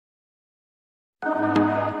Fireflies,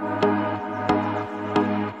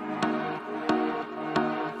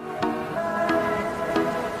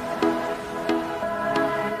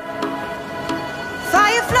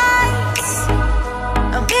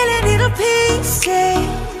 a million little pieces,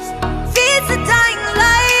 feeds the dying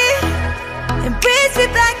light and brings me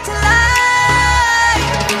back to life.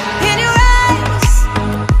 In your eyes,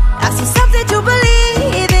 I see something to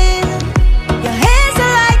believe in. Your hands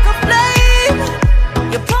are like a flame,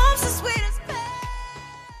 your palms are sweet as pain.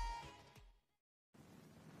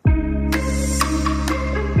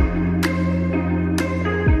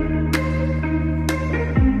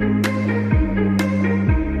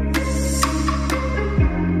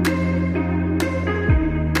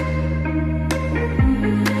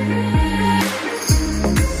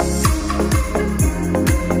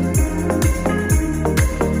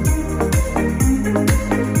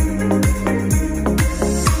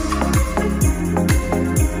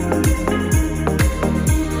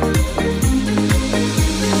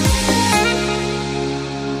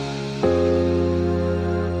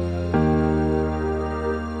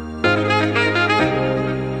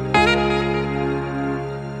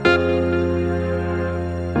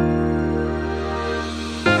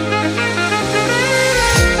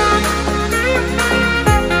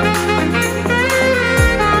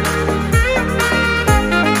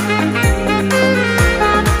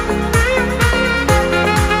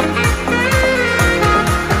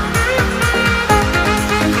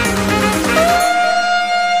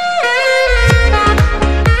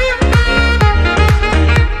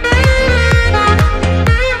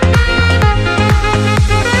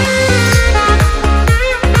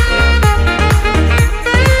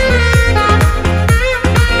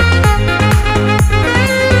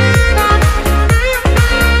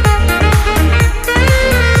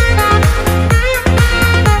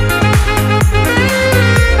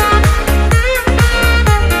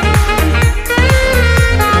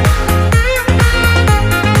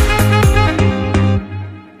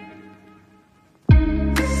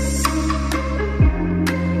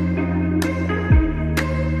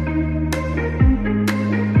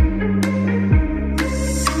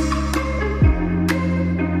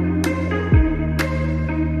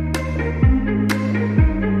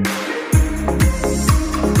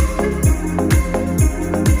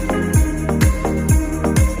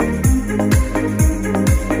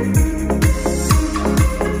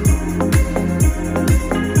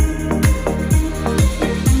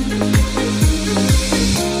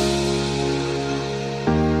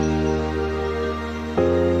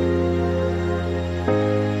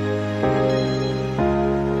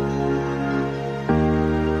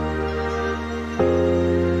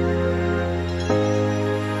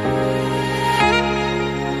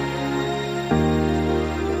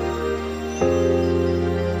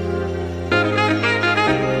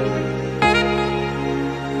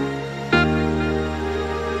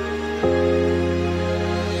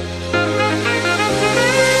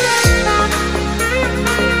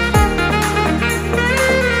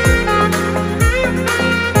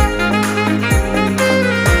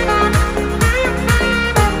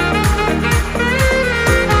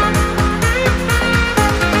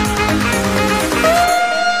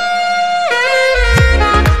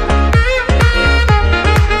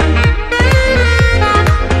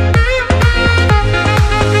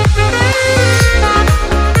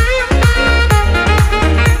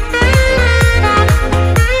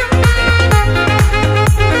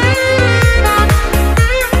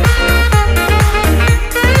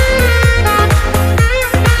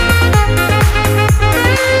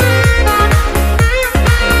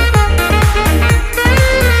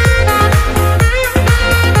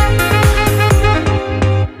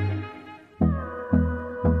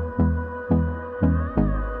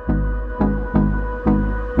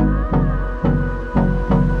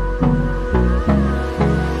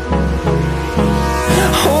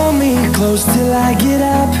 close till I get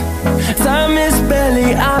up. Time is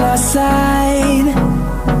barely on our side.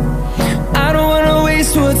 I don't wanna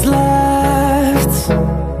waste what's left.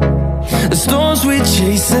 The storms we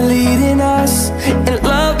chase are leading us, and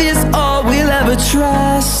love is all we'll ever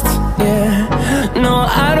trust. Yeah, no,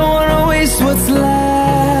 I don't wanna waste what's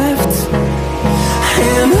left.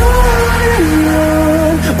 And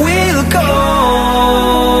on we'll go,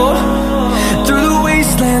 through the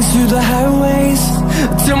wastelands, through the highways,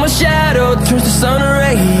 till my shadow turns to sun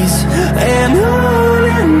rays. And on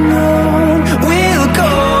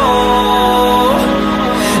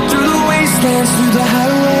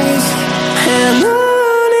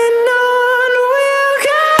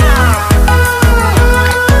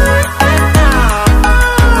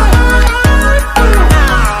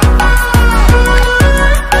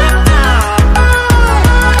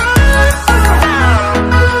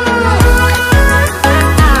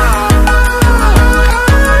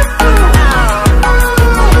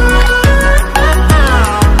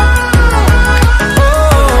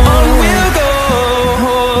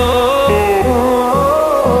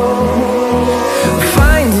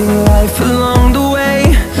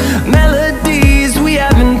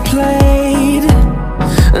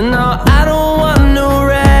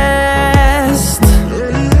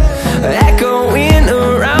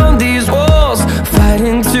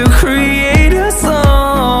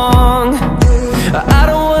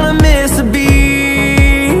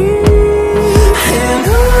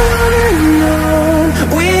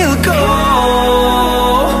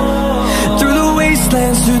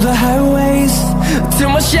till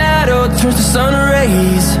my shadow turns to sun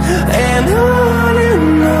rays. And on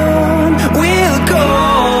we'll go,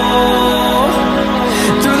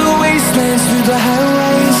 through the wastelands, through the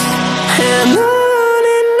highways, and on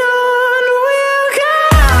we'll go.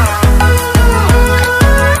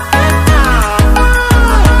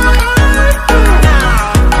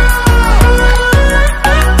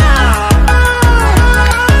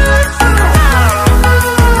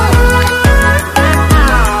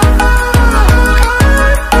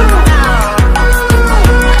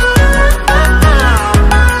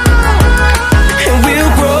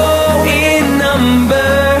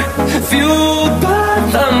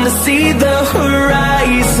 See the horizon.